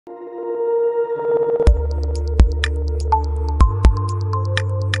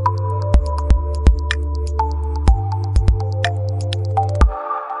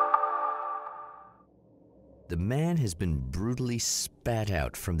has been brutally spat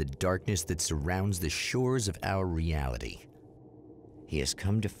out from the darkness that surrounds the shores of our reality. He has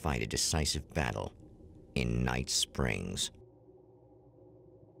come to fight a decisive battle in Night Springs.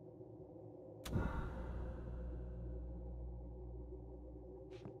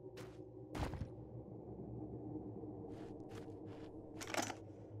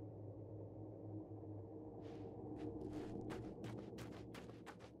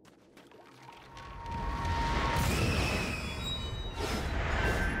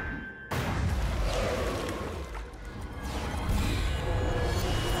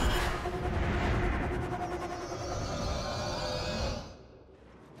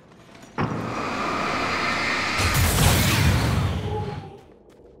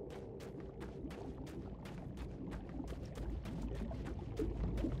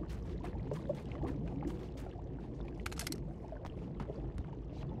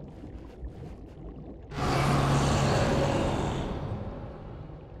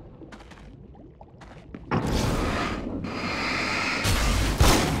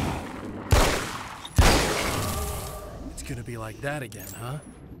 Gonna be like that again, huh?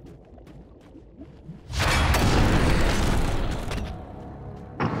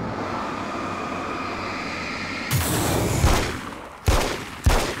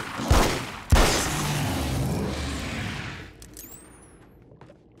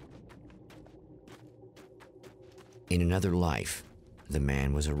 In another life, the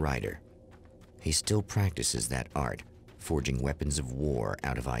man was a writer. He still practices that art, forging weapons of war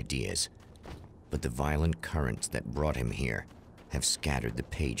out of ideas. But the violent currents that brought him here have scattered the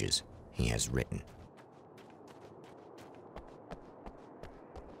pages he has written.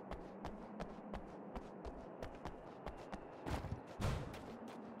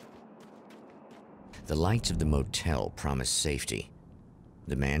 The lights of the motel promise safety.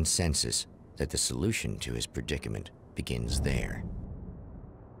 The man senses that the solution to his predicament begins there.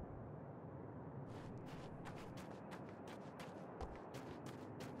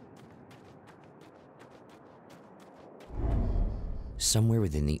 Somewhere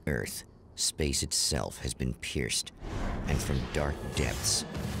within the Earth, space itself has been pierced, and from dark depths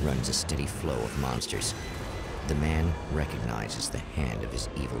runs a steady flow of monsters. The man recognizes the hand of his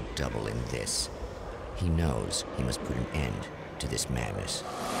evil double in this. He knows he must put an end to this madness.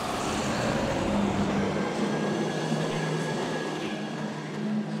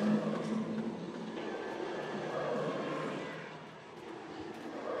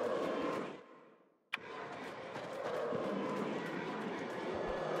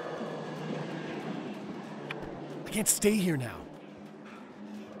 I can't stay here now.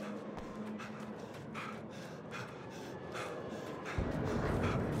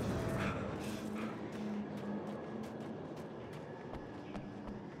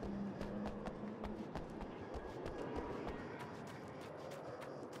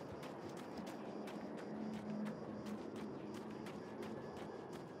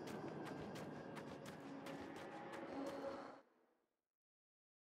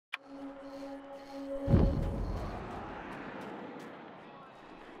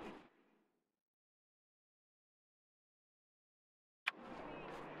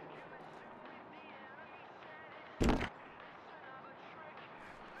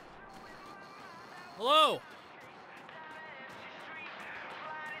 Hello?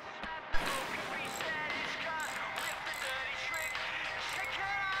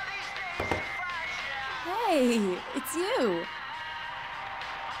 Hey, it's you.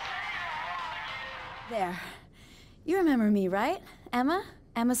 There. You remember me, right? Emma?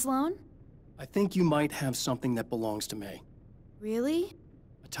 Emma Sloan? I think you might have something that belongs to me. Really?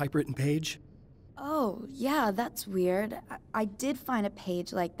 A typewritten page? Oh, yeah, that's weird. I did find a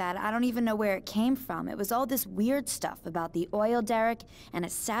page like that. I don't even know where it came from. It was all this weird stuff about the oil derrick and a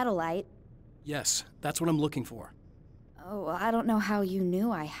satellite. Yes, that's what I'm looking for. Oh, I don't know how you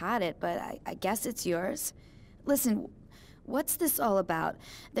knew I had it, but I guess it's yours. Listen, what's this all about?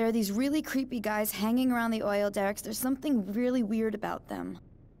 There are these really creepy guys hanging around the oil derricks. There's something really weird about them.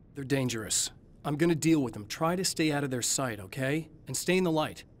 They're dangerous. I'm gonna deal with them. Try to stay out of their sight, okay? And stay in the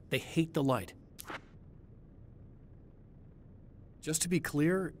light. They hate the light. Just to be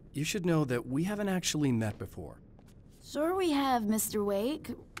clear, you should know that we haven't actually met before. Sure we have, Mr. Wake.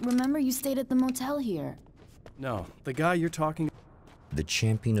 Remember you stayed at the motel here. No, the guy you're talking... The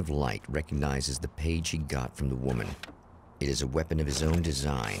Champion of Light recognizes the page he got from the woman. It is a weapon of his own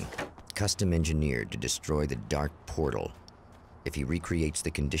design, custom engineered to destroy the dark portal. If he recreates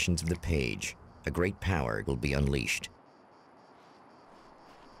the conditions of the page, a great power will be unleashed.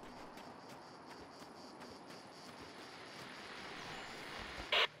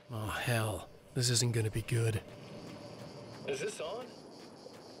 Oh, hell. This isn't gonna be good. Is this on?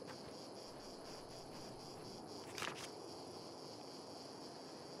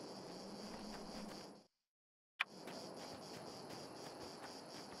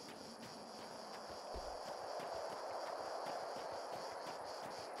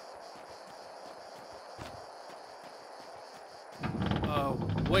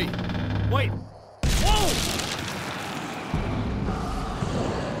 Wait. Wait! Whoa!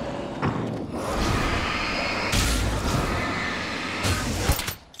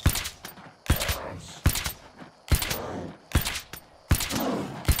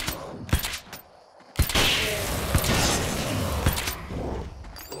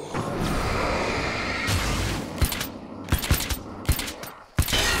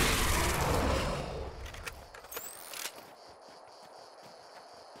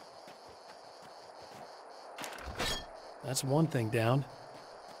 That's one thing down.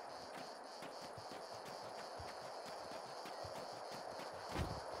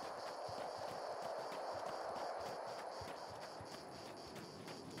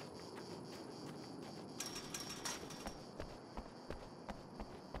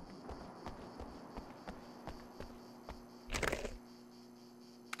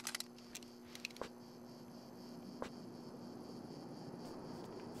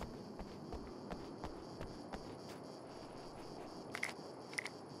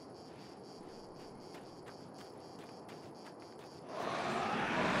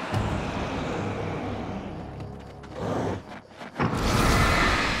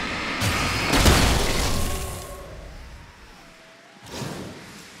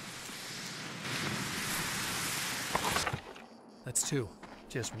 That's two.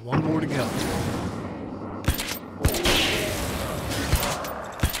 Just one more to go.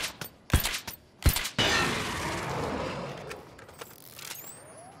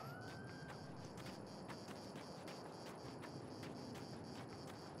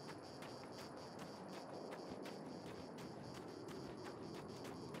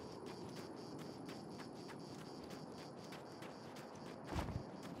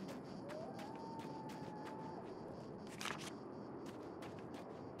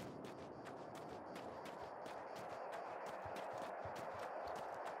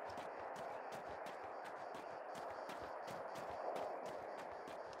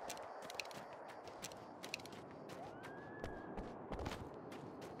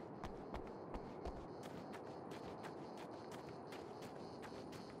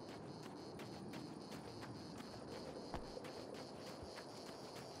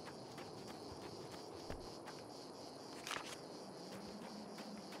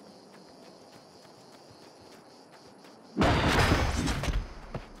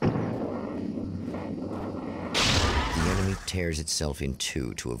 Tears itself in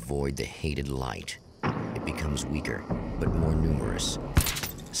two to avoid the hated light. It becomes weaker, but more numerous.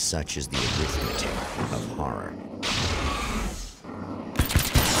 Such is the arithmetic of horror.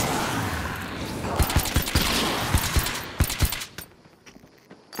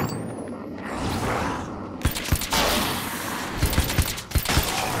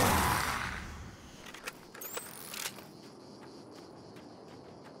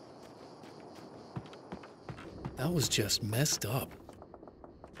 That was just messed up.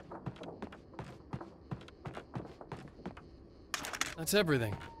 That's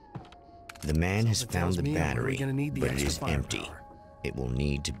everything. The man has Something found tells the me I'm really battery, gonna need the but it extra is empty. firepower. It will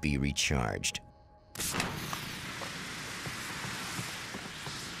need to be recharged.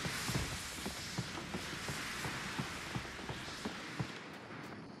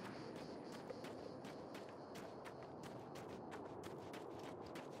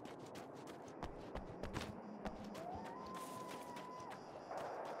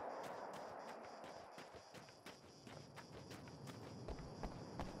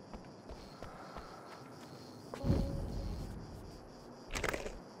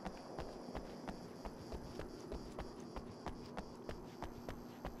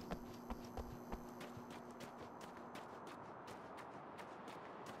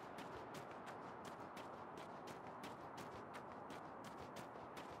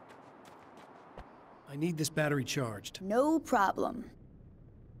 I need this battery charged. No problem.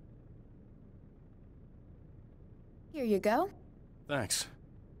 Here you go. Thanks.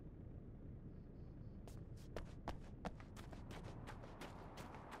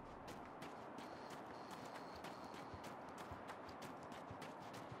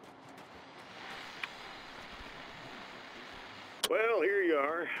 Well, here you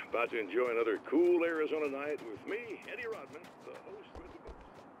are, about to enjoy another cool Arizona night with me, Eddie Rodman, the host with the most.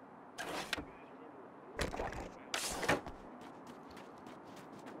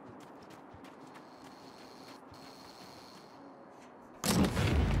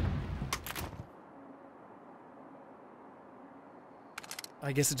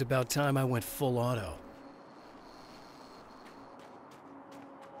 I guess it's about time I went full auto.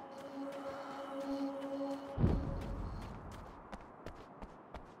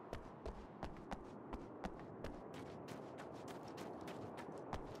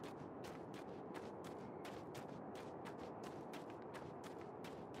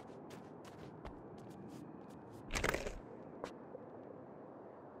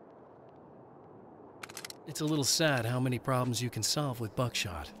 It's a little sad how many problems you can solve with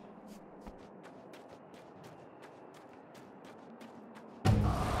buckshot.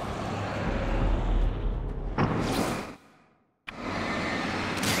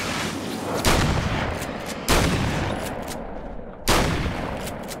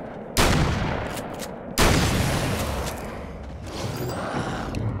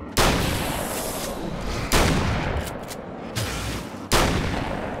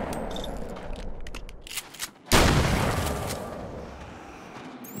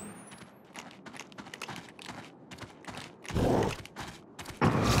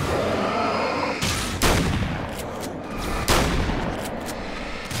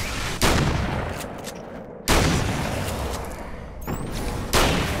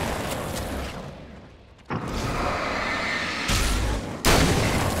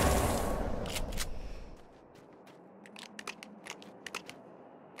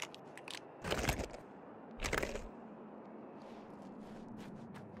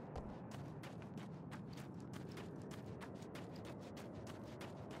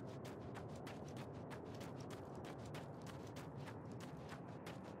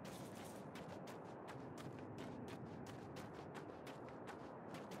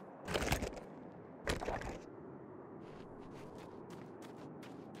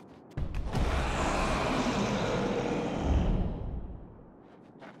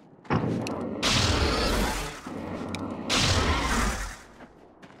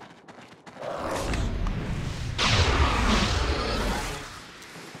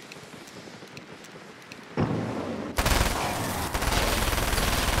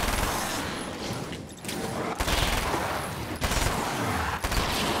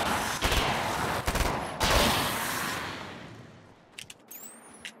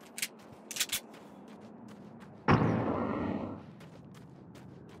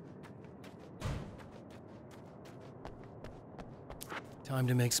 Time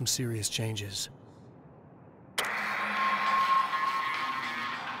to make some serious changes.